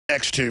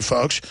next to,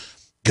 folks,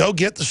 go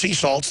get the sea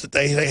salts that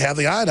they have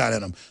the iodine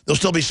in them. There'll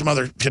still be some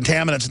other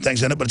contaminants and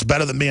things in it, but it's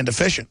better than being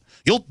deficient.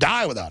 You'll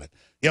die without it.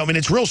 You know, I mean,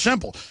 it's real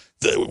simple.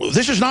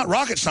 This is not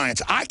rocket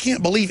science. I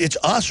can't believe it's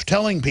us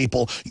telling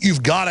people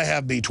you've got to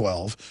have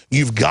B12,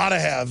 you've got to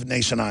have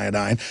nascent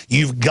iodine,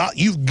 you've got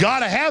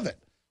to have it.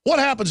 What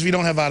happens if you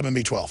don't have vitamin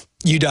B12?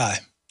 You die.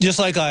 Just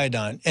like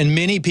iodine. And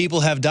many people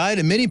have died,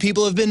 and many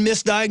people have been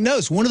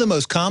misdiagnosed. One of the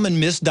most common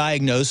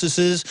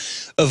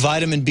misdiagnoses of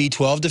vitamin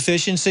B12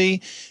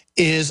 deficiency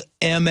is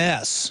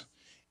MS.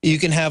 You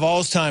can have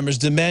Alzheimer's,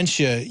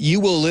 dementia.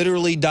 You will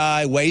literally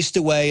die, waste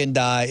away, and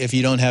die if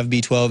you don't have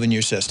B12 in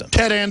your system.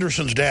 Ted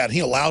Anderson's dad, he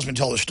allows me to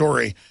tell the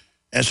story,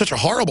 and it's such a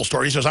horrible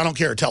story. He says, I don't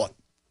care, tell it.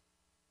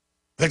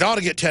 I think I ought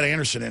to get Ted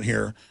Anderson in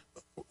here.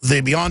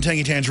 The Beyond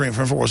Tangy Tangerine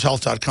from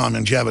InfoWarsHealth.com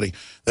longevity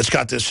that's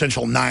got the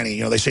essential 90.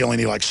 You know, they say only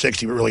need like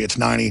 60, but really it's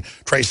 90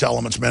 trace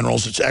elements,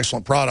 minerals. It's an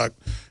excellent product.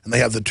 And they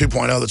have the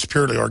 2.0 that's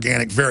purely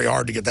organic. Very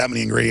hard to get that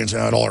many ingredients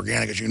and all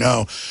organic, as you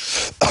know.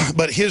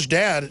 But his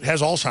dad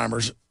has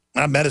Alzheimer's.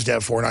 I met his dad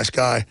before, nice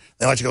guy.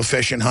 They like to go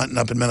fishing, hunting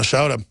up in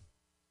Minnesota.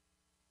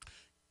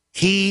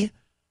 He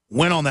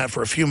went on that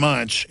for a few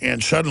months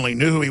and suddenly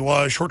knew who he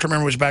was. Short-term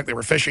memory was back. They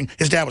were fishing.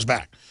 His dad was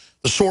back.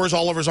 The sores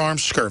all over his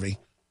arms, scurvy,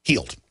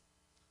 healed.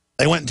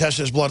 They went and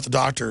tested his blood at the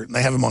doctor, and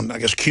they have him on, I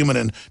guess,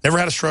 Coumadin. Never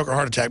had a stroke or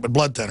heart attack, but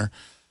blood thinner.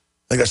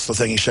 I think that's the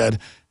thing he said.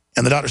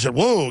 And the doctor said,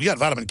 whoa, you got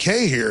vitamin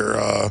K here.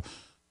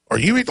 Are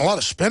you eating a lot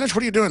of spinach?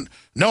 What are you doing?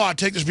 No, I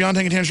take this Beyond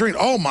Tangy Tangerine.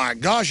 Oh, my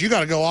gosh, you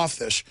got to go off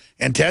this.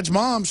 And Ted's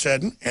mom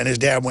said, and his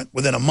dad went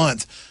within a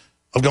month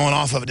of going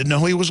off of it. Didn't know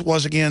who he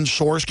was again.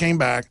 Sores came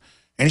back.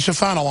 And he said,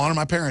 fine, I'll honor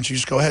my parents. You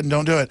just go ahead and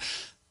don't do it.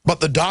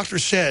 But the doctor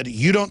said,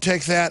 you don't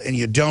take that and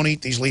you don't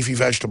eat these leafy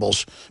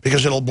vegetables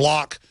because it'll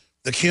block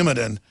the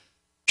Coumadin.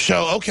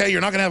 So, okay,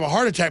 you're not going to have a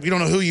heart attack. You don't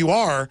know who you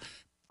are.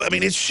 I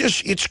mean,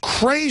 it's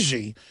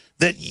crazy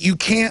that you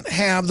can't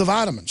have the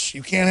vitamins.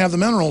 You can't have the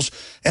minerals.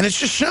 And it's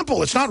just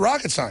simple. It's not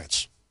rocket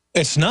science.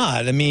 It's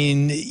not. I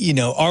mean, you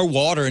know, our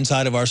water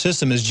inside of our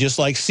system is just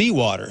like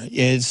seawater.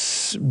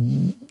 It's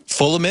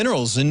full of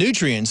minerals and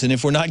nutrients. And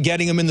if we're not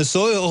getting them in the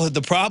soil,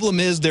 the problem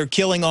is they're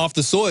killing off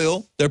the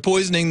soil. They're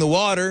poisoning the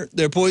water.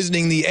 They're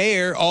poisoning the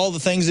air, all the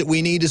things that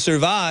we need to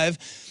survive.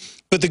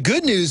 But the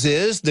good news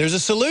is there's a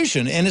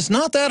solution, and it's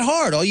not that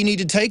hard. All you need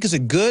to take is a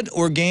good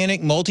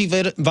organic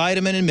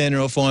multivitamin and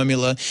mineral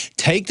formula.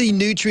 Take the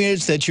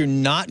nutrients that you're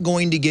not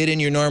going to get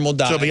in your normal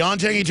diet. So Beyond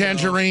Tangy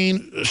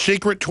Tangerine,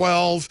 Secret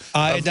 12.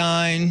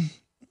 Iodine,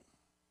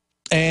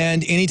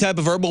 and any type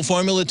of herbal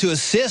formula to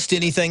assist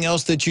anything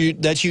else that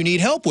you need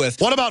help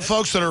with. What about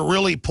folks that are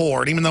really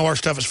poor? And even though our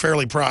stuff is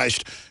fairly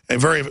priced and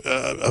very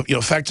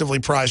effectively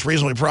priced,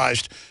 reasonably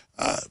priced,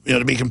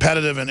 to be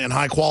competitive and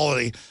high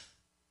quality,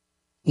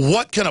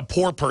 what can a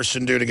poor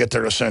person do to get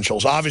their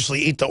essentials?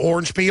 Obviously, eat the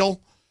orange peel.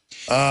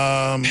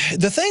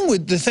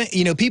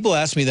 You know, people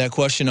ask me that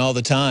question all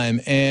the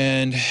time,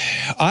 and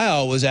I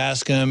always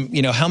ask them,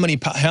 you know, how many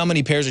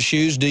pairs of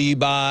shoes do you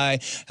buy?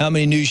 How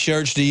many new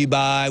shirts do you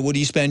buy? What do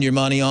you spend your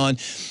money on?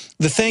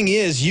 The thing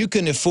is, you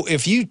can afford,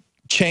 if you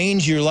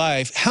change your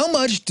life, how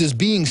much does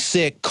being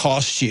sick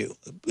cost you?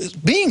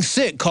 Being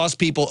sick costs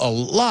people a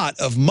lot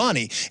of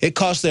money. It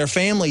costs their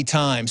family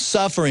time,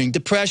 suffering,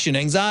 depression,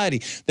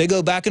 anxiety. They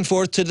go back and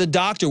forth to the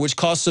doctor, which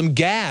costs them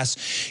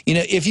gas. You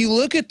know, if you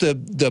look at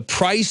the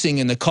pricing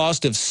and the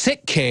cost of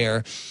sick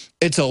care,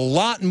 it's a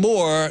lot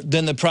more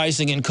than the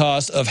pricing and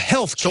cost of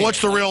health care. So what's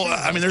the real,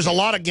 I mean, there's a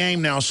lot of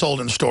game now sold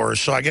in stores.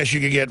 So I guess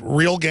you could get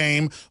real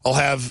game. I'll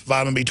have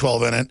vitamin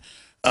B12 in it.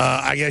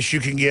 I guess you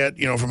can get,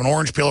 you know, from an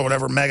orange peel or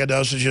whatever, mega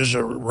dosages,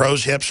 or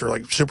rose hips are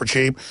like super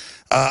cheap.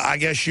 I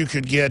guess you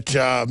could get...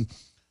 well,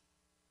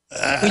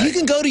 you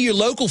can go to your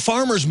local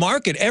farmer's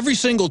market. Every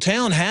single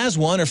town has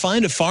one, or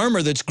find a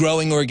farmer that's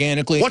growing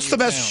organically. What's the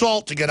best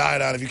salt to get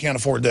iodine if you can't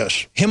afford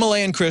this?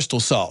 Himalayan crystal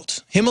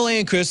salt.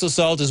 Himalayan crystal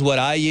salt is what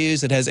I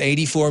use. It has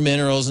 84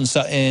 minerals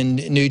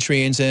and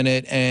nutrients in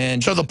it.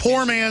 And so the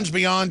poor man's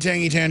Beyond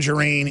Tangy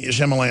Tangerine is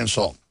Himalayan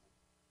salt.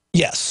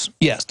 Yes,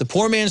 yes. The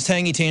poor man's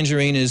Tangy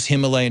Tangerine is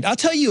Himalayan. I'll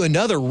tell you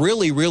another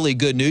really, really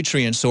good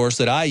nutrient source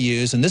that I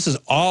use, and this is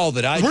all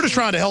that I We're just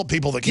trying to help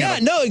people that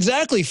can't. Yeah, no,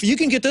 exactly. You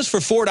can get this for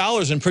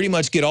 $4 and pretty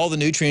much get all the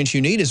nutrients you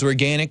need is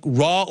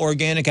raw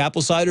organic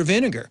apple cider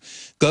vinegar.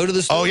 Go to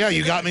the store. Oh, yeah,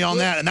 you got me on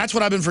that, and that's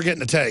what I've been forgetting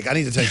to take. I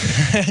need to take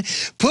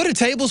it. Put a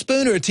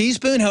tablespoon or a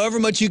teaspoon,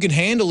 however much you can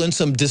handle, in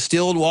some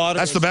distilled water.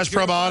 That's the best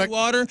probiotic.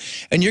 Water,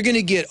 and you're going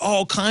to get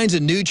all kinds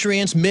of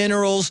nutrients,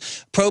 minerals,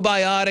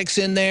 probiotics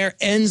in there,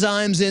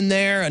 enzymes in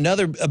there.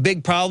 A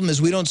big problem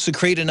is we don't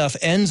secrete enough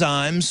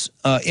enzymes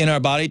in our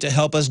body to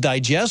help us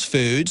digest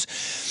foods.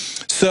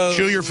 So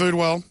chew your food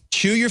well.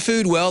 Chew your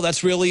food well.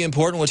 That's really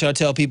important, which I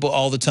tell people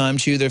all the time.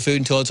 Chew their food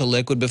until it's a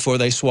liquid before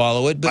they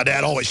swallow it. But my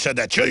dad always said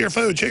that. Chew your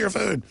food. Chew your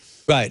food.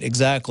 Right,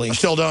 exactly. I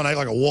still don't. I act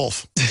like a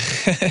wolf.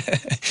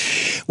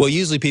 Well,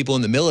 usually people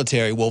in the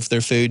military wolf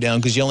their food down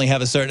because you only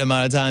have a certain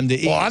amount of time to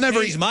eat. Well, I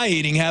never changed my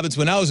eating habits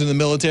when I was in the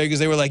military because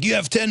they were like, you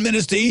have 10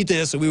 minutes to eat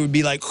this. And we would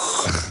be like...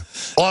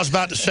 Well, I was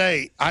about to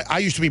say, I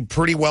used to be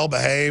pretty well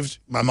behaved.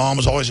 My mom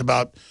was always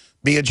about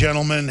be a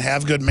gentleman,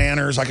 have good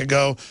manners. I could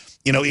go,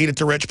 you know, eat at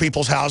the rich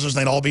people's houses,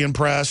 and they'd all be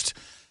impressed.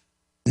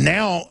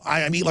 Now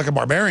I eat like a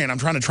barbarian. I'm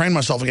trying to train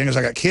myself again because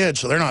I got kids,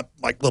 so they're not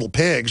like little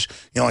pigs,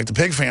 you know, like the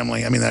pig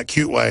family. I mean, that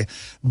cute way.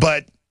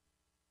 But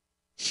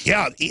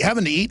yeah,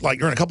 having to eat like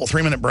during a couple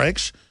 3-minute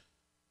breaks,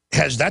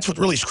 that's what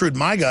really screwed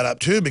my gut up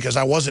too, because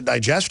I wasn't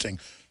digesting.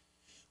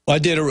 Well, I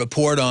did a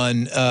report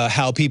on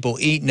how people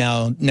eat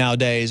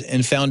nowadays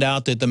and found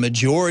out that the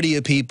majority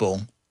of people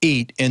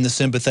eat in the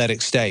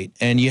sympathetic state.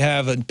 And you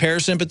have a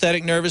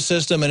parasympathetic nervous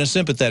system and a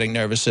sympathetic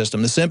nervous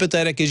system. The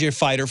sympathetic is your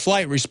fight or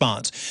flight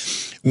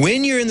response.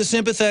 When you're in the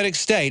sympathetic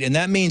state, and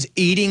that means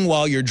eating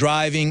while you're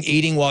driving,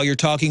 eating while you're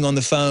talking on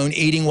the phone,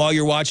 eating while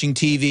you're watching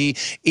TV,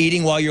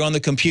 eating while you're on the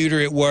computer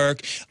at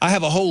work. I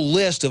have a whole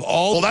list of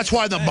all. Well, that's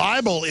why in the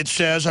Bible it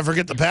says, I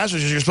forget the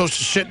passages, you're supposed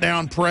to sit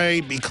down,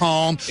 pray, be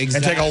calm,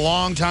 and take a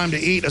long time to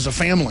eat as a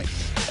family.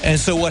 And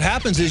so what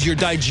happens is your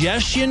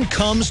digestion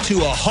comes to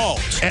a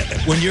halt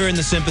when you're in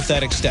the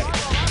sympathetic state,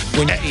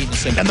 when you're eating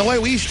sympathetic. And the way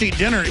we used to eat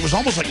dinner, it was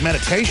almost like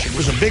meditation. It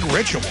was a big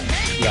ritual.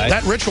 Right.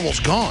 That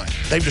ritual's gone.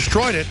 They've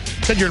destroyed it.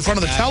 Said you're in front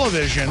of the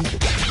television.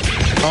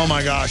 Oh,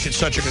 my gosh, it's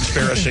such a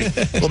conspiracy.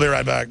 We'll be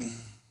right back.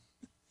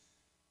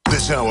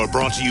 This hour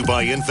brought to you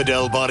by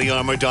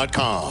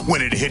InfidelBodyArmor.com.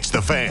 When it hits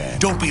the fan,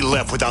 don't be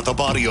left without the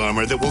body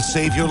armor that will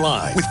save your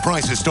life. With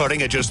prices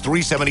starting at just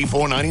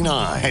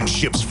 $374.99 and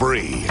ships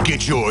free.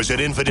 Get yours at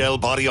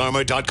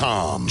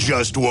InfidelBodyArmor.com.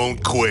 Just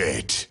won't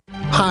quit.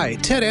 Hi,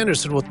 Ted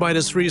Anderson with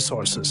Midas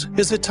Resources.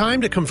 Is it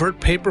time to convert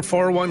paper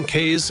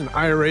 401ks and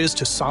IRAs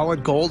to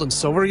solid gold and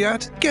silver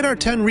yet? Get our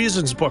 10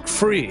 Reasons book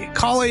free.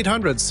 Call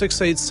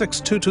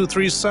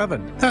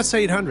 800-686-2237. That's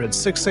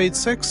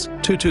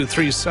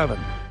 800-686-2237.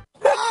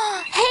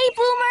 Hey,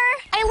 Boomer!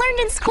 I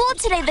learned in school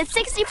today that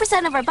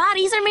 60% of our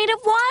bodies are made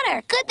of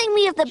water. Good thing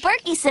we have the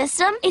Berkey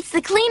system. It's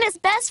the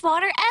cleanest, best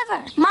water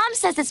ever. Mom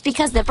says it's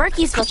because the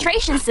Berkey's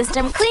filtration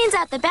system cleans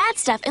out the bad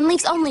stuff and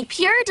leaves only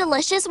pure,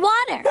 delicious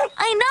water.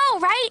 I know,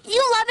 right?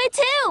 You love it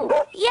too.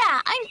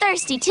 Yeah, I'm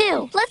thirsty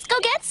too. Let's go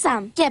get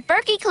some. Get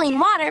Berkey clean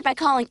water by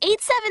calling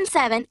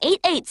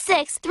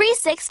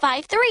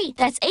 877-886-3653.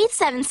 That's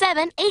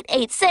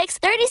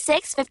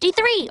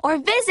 877-886-3653. Or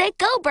visit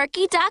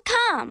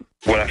GoBerkey.com.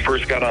 When I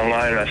first got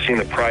online and I seen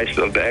the price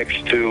of the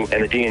X2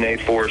 and the DNA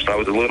Force, I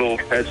was a little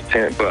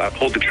hesitant, but I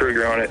pulled the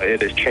trigger on it.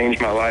 It has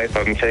changed my life.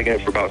 I've been taking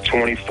it for about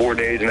 24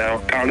 days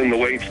now, counting the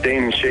weight,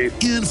 staying in shape.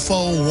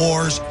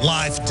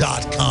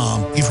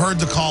 InfoWarsLife.com. You've heard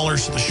the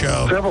callers to the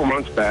show. Several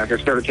months back, I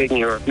started taking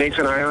your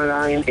Mason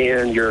Iodine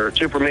and your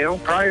Super Meal.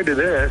 Prior to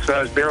this,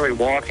 I was barely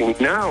walking.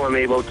 Now I'm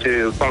able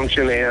to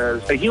function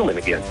as a human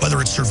again.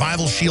 Whether it's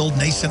Survival Shield,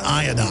 Nascent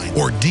Iodine,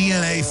 or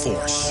DNA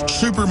Force,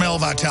 Super Male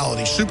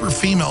Vitality, Super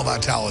Female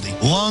Vitality,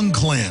 Lung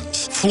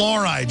Cleanse,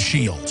 Fluoride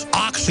Shield,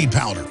 Oxy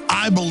Powder.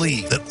 I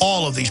believe that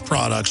all of these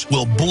products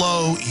will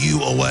blow you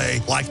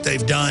away like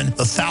they've done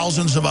the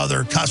thousands of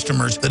other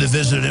customers that have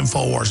visited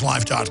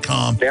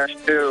InfoWarsLife.com. Dash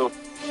 2,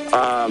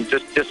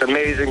 just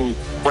amazing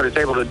what it's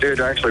able to do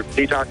to actually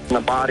detox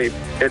the body.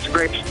 It's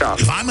great stuff.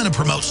 If I'm going to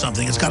promote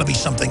something, it's got to be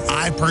something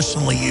I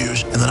personally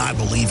use and that I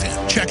believe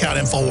in. Check out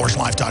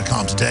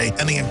InfoWarsLife.com today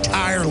and the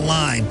entire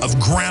line of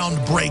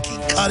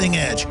groundbreaking,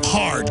 cutting-edge,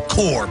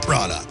 hardcore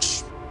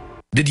products.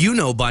 Did you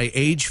know by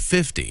age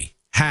 50,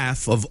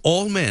 half of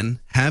all men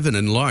have an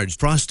enlarged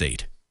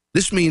prostate?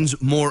 This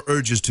means more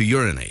urges to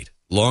urinate,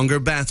 longer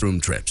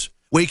bathroom trips,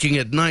 waking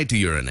at night to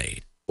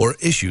urinate, or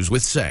issues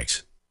with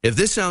sex. If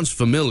this sounds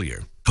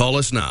familiar, call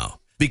us now,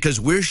 because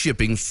we're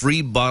shipping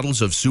free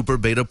bottles of Super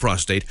Beta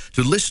Prostate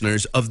to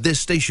listeners of this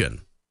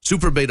station.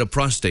 Super Beta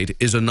Prostate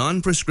is a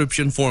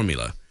non-prescription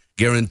formula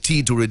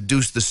guaranteed to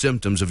reduce the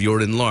symptoms of your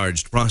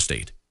enlarged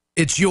prostate.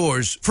 It's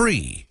yours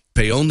free.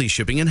 Pay only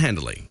shipping and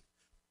handling.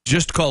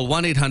 Just call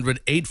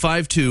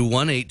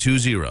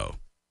 1-800-852-1820.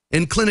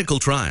 In clinical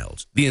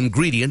trials, the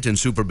ingredient in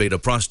Super Beta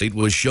Prostate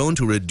was shown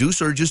to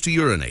reduce urges to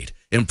urinate,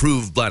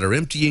 improve bladder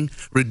emptying,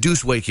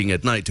 reduce waking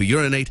at night to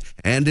urinate,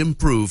 and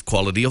improve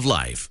quality of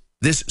life.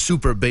 This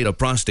Super Beta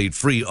Prostate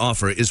free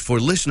offer is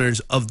for listeners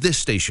of this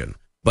station,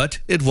 but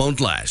it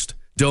won't last.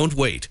 Don't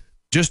wait.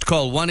 Just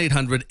call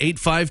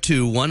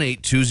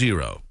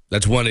 1-800-852-1820.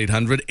 That's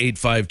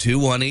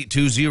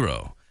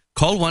 1-800-852-1820.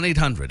 Call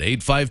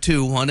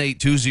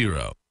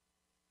 1-800-852-1820.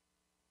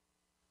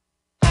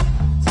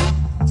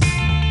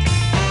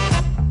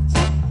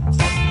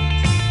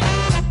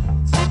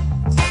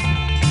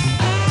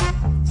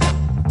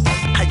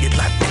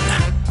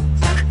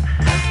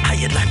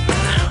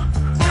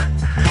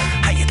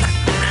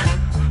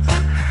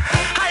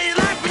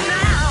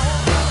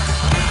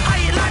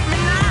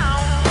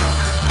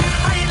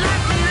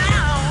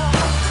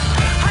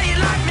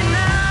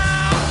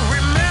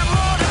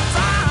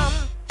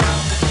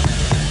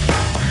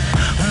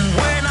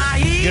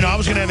 I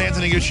was going to have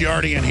Anthony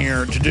Gucciardi in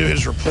here to do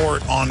his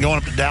report on going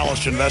up to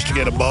Dallas to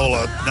investigate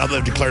Ebola, now that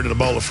they've declared it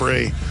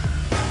Ebola-free.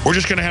 We're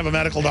just going to have a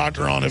medical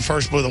doctor on who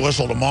first blew the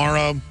whistle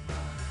tomorrow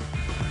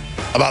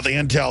about the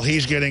intel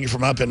he's getting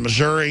from up in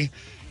Missouri.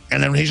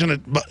 And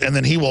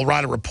then he will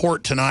write a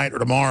report tonight or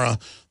tomorrow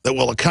that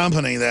will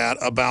accompany that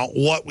about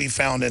what we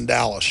found in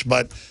Dallas.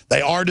 But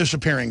they are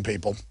disappearing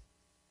people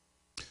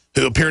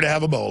who appear to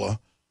have Ebola.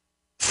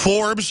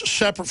 Forbes,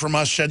 separate from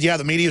us, said, yeah,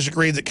 the media's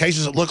agreed that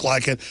cases that look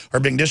like it are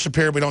being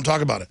disappeared. We don't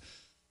talk about it.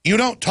 You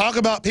don't talk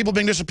about people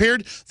being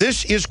disappeared?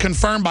 This is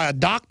confirmed by a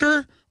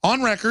doctor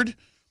on record,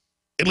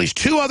 at least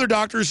 2 other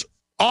doctors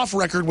off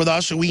record with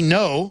us who we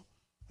know.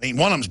 I mean,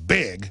 one of them's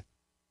big,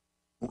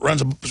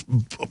 runs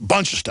a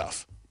bunch of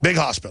stuff, big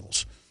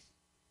hospitals.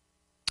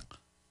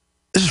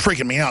 This is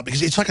freaking me out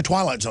because it's like a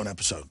Twilight Zone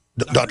episode.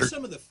 Doctor,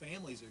 some of the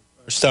families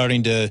are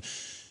starting to...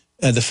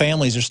 the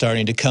families are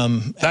starting to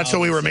come. That's who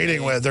we were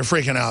meeting with. They're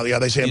freaking out. Yeah,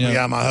 they say,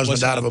 yeah, my husband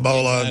died of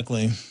Ebola.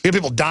 Exactly. You have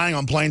people dying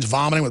on planes,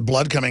 vomiting with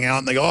blood coming out,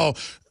 and they go, oh,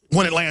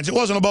 when it lands, it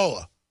wasn't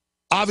Ebola.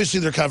 Obviously,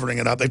 they're covering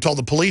it up. They told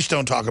the police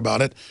don't talk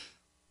about it.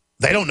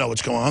 They don't know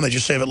what's going on. They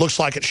just say, if it looks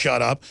like it,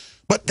 shut up.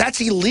 But that's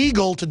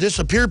illegal to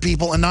disappear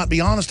people and not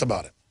be honest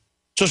about it.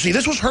 So, see,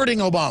 this was hurting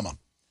Obama.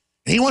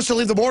 He wants to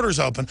leave the borders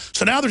open,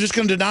 so now they're just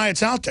going to deny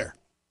it's out there.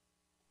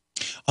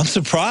 I'm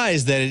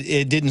surprised that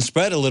it didn't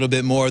spread a little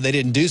bit more. They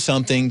didn't do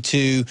something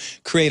to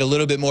create a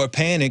little bit more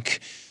panic.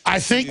 I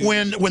think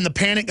when the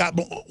panic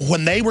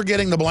when they were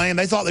getting the blame,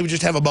 they thought they would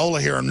just have Ebola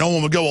here and no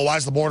one would go, well, why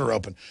is the border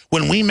open?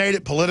 When we made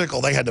it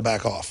political, they had to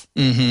back off.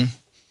 Mm-hmm.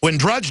 When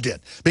Drudge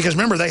did. Because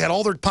remember, they had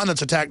all their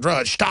pundits attack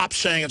Drudge. Stop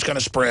saying it's going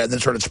to spread. Then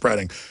started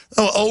spreading.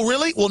 Oh,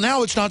 really? Well,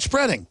 now it's not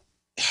spreading.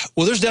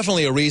 Well, there's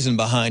definitely a reason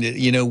behind it.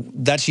 You know,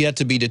 that's yet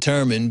to be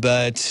determined.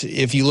 But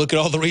if you look at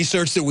all the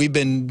research that we've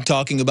been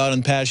talking about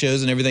in past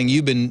shows and everything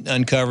you've been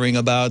uncovering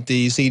about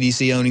the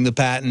CDC owning the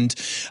patent,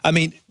 I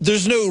mean,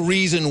 there's no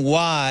reason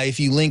why, if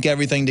you link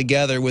everything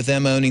together with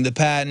them owning the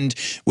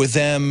patent, with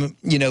them,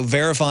 you know,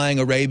 verifying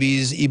a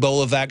rabies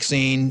Ebola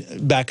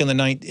vaccine back in the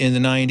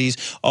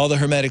 90s, all the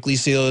hermetically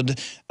sealed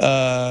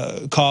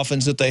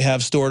coffins that they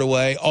have stored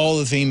away, all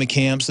the FEMA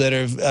camps that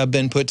have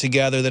been put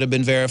together that have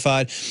been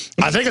verified.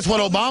 I think it's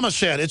what Obama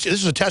said. This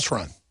is a test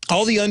run.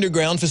 All the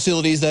underground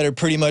facilities that are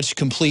pretty much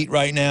complete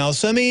right now.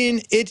 So, I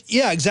mean,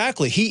 yeah,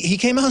 exactly. He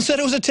came out and said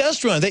it was a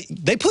test run.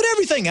 They put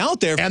everything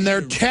out there. And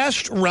they're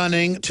test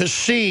running to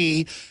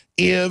see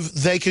if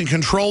they can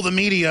control the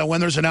media when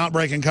there's an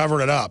outbreak and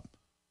cover it up.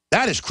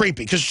 That is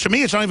creepy, because to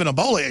me, it's not even an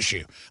Ebola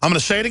issue. I'm going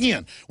to say it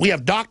again. We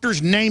have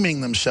doctors naming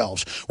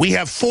themselves. We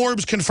have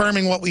Forbes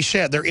confirming what we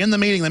said. They're in the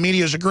meeting. The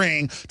media is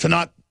agreeing to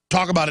not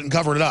talk about it and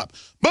cover it up.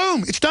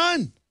 Boom, it's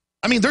done.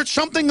 I mean, there's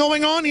something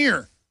going on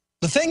here.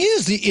 The thing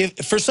is,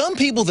 for some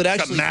people that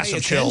actually pay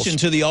attention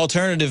to the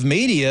alternative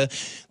media,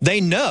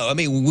 they know. I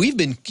mean,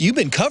 you've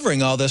been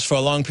covering all this for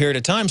a long period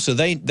of time, so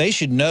they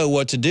should know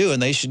what to do,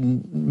 and they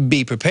should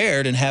be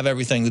prepared and have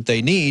everything that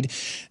they need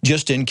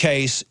just in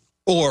case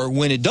or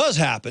when it does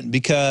happen,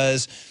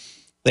 because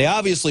they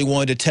obviously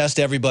wanted to test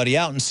everybody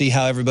out and see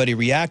how everybody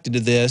reacted to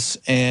this,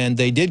 and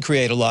they did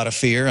create a lot of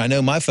fear. I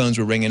know my phones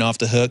were ringing off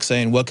the hook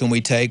saying, what can we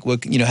take?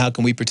 How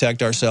can we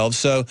protect ourselves?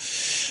 So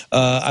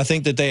I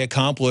think that they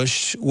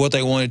accomplished what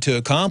they wanted to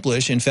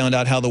accomplish and found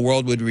out how the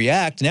world would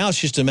react. Now it's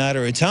just a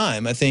matter of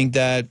time. I think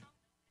that,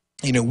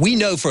 we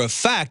know for a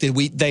fact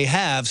that they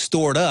have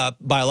stored up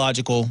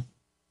biological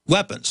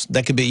weapons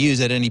that can be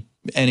used at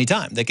any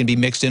time. They can be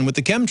mixed in with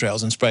the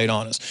chemtrails and sprayed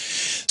on us.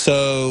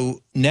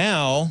 So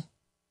now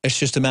it's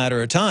just a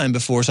matter of time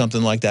before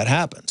something like that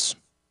happens.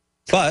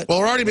 But well,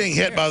 we're already being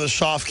hit by the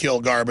soft kill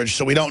garbage,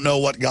 so we don't know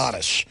what got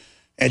us.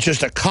 It's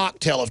just a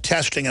cocktail of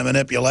testing and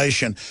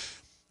manipulation.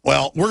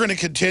 Well, we're going to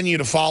continue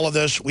to follow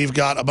this. We've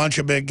got a bunch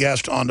of big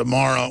guests on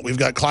tomorrow. We've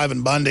got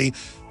Cliven Bundy.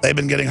 They've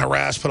been getting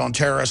harassed, put on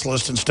terrorist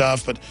lists and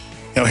stuff. But,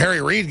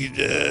 Harry Reid,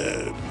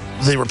 the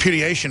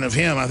repudiation of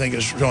him, I think,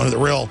 is showing who the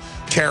real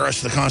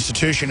terrorist of the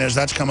Constitution is.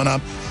 That's coming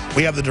up.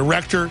 We have the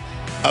director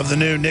of the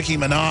new Nicki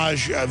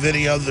Minaj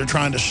video that they're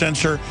trying to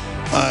censor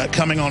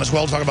coming on as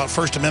well to talk about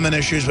First Amendment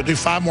issues. But do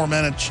 5 more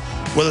minutes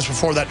with us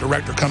before that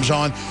director comes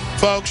on.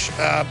 Folks,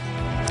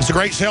 it's a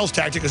great sales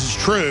tactic because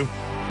it's true.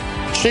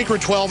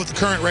 Secret 12 at the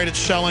current rate it's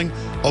selling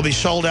will be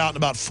sold out in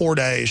about 4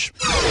 days.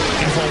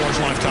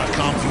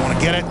 InfoWarsLife.com if you want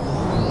to get it.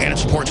 And it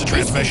supports the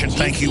transmission.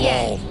 Thank you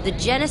all. The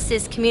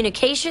Genesis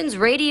Communications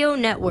Radio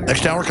Network.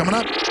 Next hour coming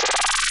up.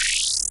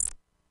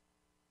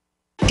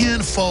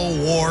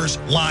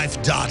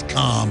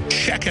 InfoWarsLife.com.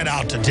 Check it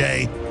out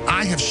today.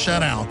 I have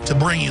set out to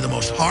bring you the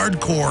most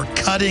hardcore,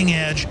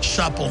 cutting-edge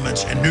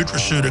supplements and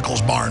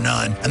nutraceuticals, bar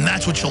none. And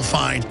that's what you'll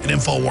find at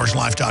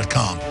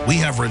InfoWarsLife.com. We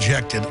have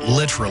rejected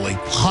literally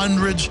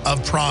hundreds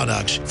of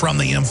products from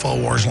the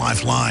InfoWars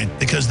Life line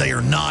because they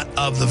are not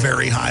of the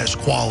very highest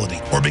quality,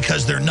 or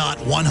because they're not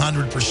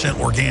 100%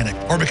 organic,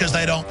 or because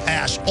they don't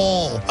pass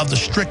all of the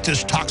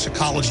strictest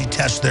toxicology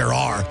tests there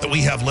are that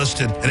we have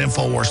listed at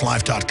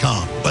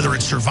InfoWarsLife.com. Whether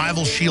it's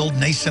Survival Shield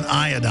Nascent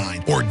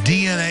Iodine or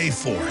DNA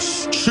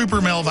Force, Super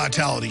Male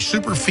Vitality,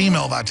 Super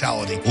Female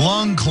Vitality,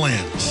 Lung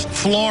Cleanse,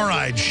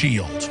 Fluoride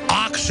Shield,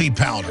 Oxy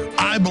Powder.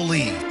 I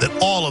believe that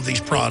all of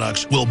these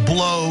products will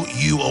blow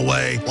you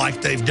away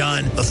like they've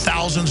done the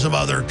thousands of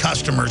other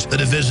customers that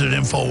have visited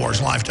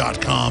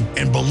InfoWarsLife.com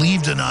and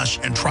believed in us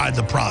and tried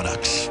the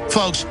products.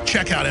 Folks,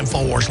 check out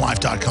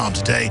InfoWarsLife.com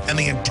today and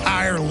the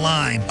entire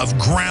line of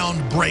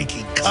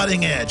groundbreaking,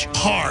 cutting-edge,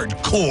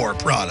 hardcore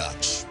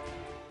products.